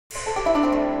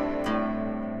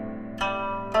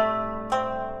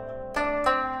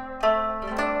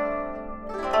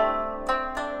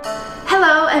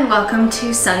welcome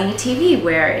to Sunny TV,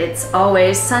 where it's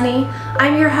always sunny.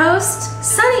 I'm your host,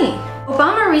 Sunny.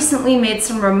 Obama recently made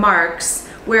some remarks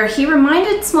where he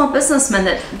reminded small businessmen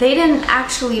that they didn't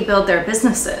actually build their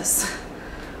businesses.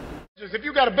 If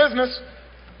you got a business,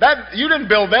 you didn't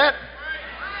build that.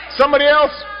 Somebody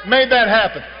else made that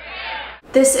happen.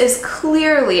 This is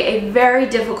clearly a very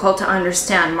difficult to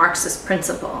understand Marxist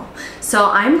principle. So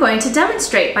I'm going to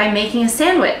demonstrate by making a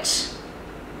sandwich.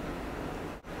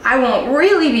 I won't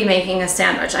really be making a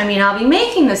sandwich. I mean, I'll be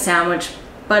making the sandwich,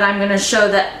 but I'm going to show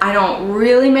that I don't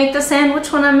really make the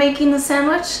sandwich when I'm making the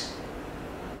sandwich.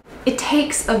 It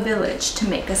takes a village to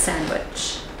make a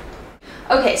sandwich.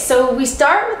 Okay, so we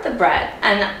start with the bread,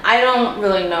 and I don't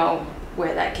really know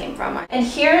where that came from. And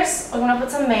I'm going to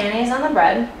put some mayonnaise on the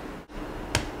bread.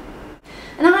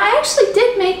 And I actually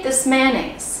did make this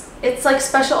mayonnaise. It's like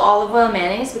special olive oil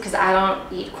mayonnaise because I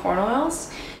don't eat corn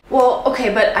oils. Well,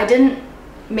 okay, but I didn't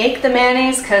make the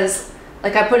mayonnaise because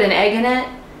like I put an egg in it,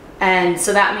 and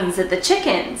so that means that the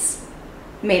chickens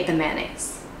made the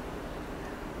mayonnaise.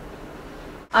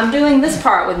 I'm doing this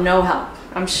part with no help.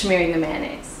 I'm smearing the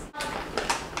mayonnaise.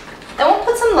 Then we'll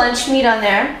put some lunch meat on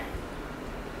there.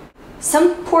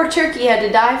 Some poor turkey had to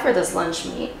die for this lunch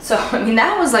meat. So, I mean,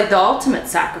 that was like the ultimate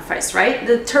sacrifice, right?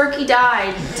 The turkey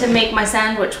died to make my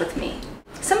sandwich with me.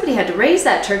 Somebody had to raise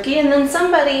that turkey, and then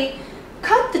somebody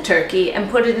cut the turkey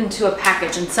and put it into a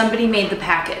package, and somebody made the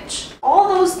package. All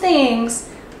those things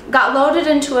got loaded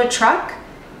into a truck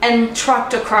and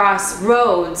trucked across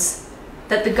roads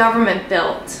that the government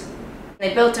built.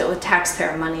 They built it with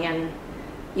taxpayer money, and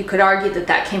you could argue that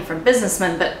that came from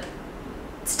businessmen, but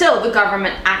still the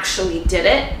government actually did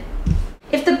it.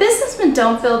 If the businessmen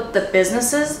don't build the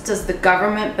businesses, does the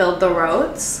government build the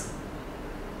roads?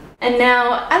 And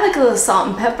now I like a little salt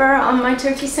and pepper on my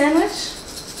turkey sandwich.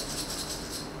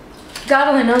 God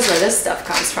only knows where this stuff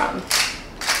comes from.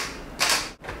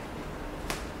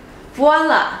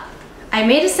 Voila! I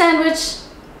made a sandwich,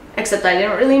 except I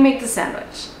didn't really make the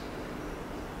sandwich.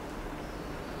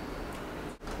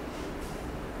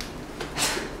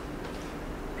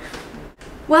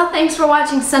 Well, thanks for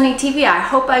watching Sunny TV. I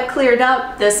hope I cleared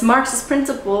up this Marxist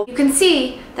principle. You can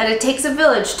see that it takes a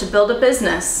village to build a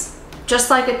business, just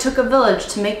like it took a village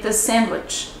to make this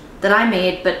sandwich that I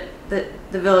made, but the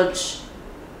village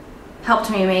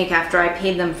helped me make after I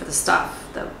paid them for the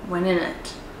stuff that went in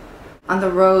it. On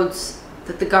the roads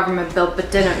that the government built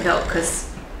but didn't build,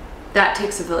 because that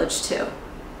takes a village too.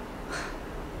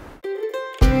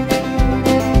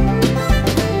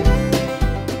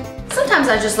 Sometimes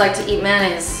I just like to eat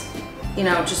mayonnaise, you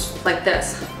know, just like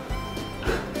this.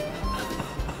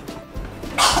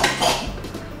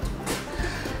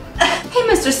 Hey,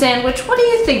 Mr. Sandwich, what do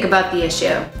you think about the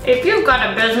issue? If you've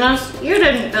got a business, you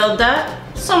didn't build that.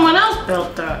 Someone else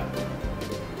built that.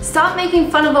 Stop making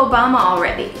fun of Obama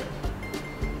already.